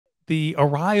The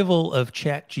arrival of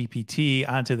ChatGPT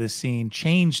onto the scene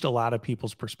changed a lot of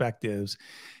people's perspectives.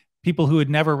 People who had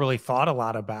never really thought a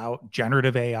lot about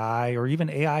generative AI or even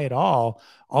AI at all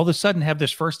of a sudden have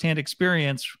this firsthand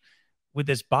experience with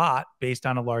this bot based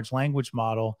on a large language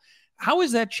model. How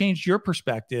has that changed your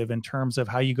perspective in terms of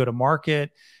how you go to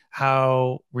market,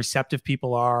 how receptive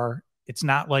people are? It's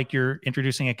not like you're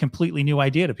introducing a completely new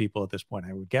idea to people at this point,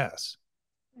 I would guess.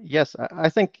 Yes, I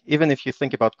think even if you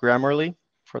think about Grammarly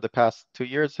for the past 2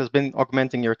 years has been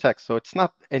augmenting your text. So it's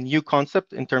not a new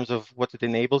concept in terms of what it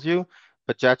enables you,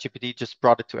 but ChatGPT just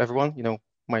brought it to everyone.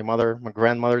 My mother, my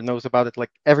grandmother knows about it,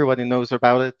 like everybody knows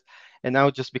about it. And now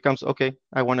it just becomes, okay,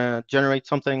 I want to generate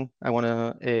something. I want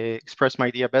to express my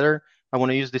idea better. I want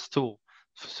to use this tool.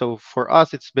 So for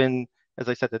us, it's been, as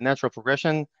I said, a natural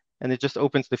progression, and it just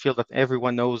opens the field that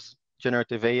everyone knows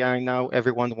generative AI now.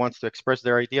 Everyone wants to express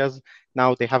their ideas.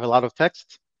 Now they have a lot of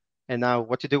text, and now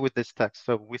what to do with this text.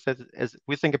 So we said, as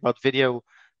we think about video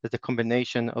as a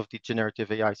combination of the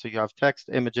generative AI. So you have text,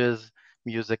 images,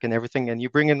 music, and everything, and you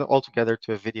bring it all together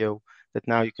to a video that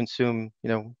now you consume,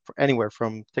 anywhere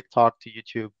from TikTok to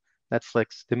YouTube,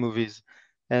 Netflix, the movies,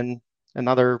 and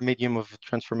another medium of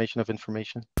transformation of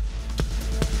information.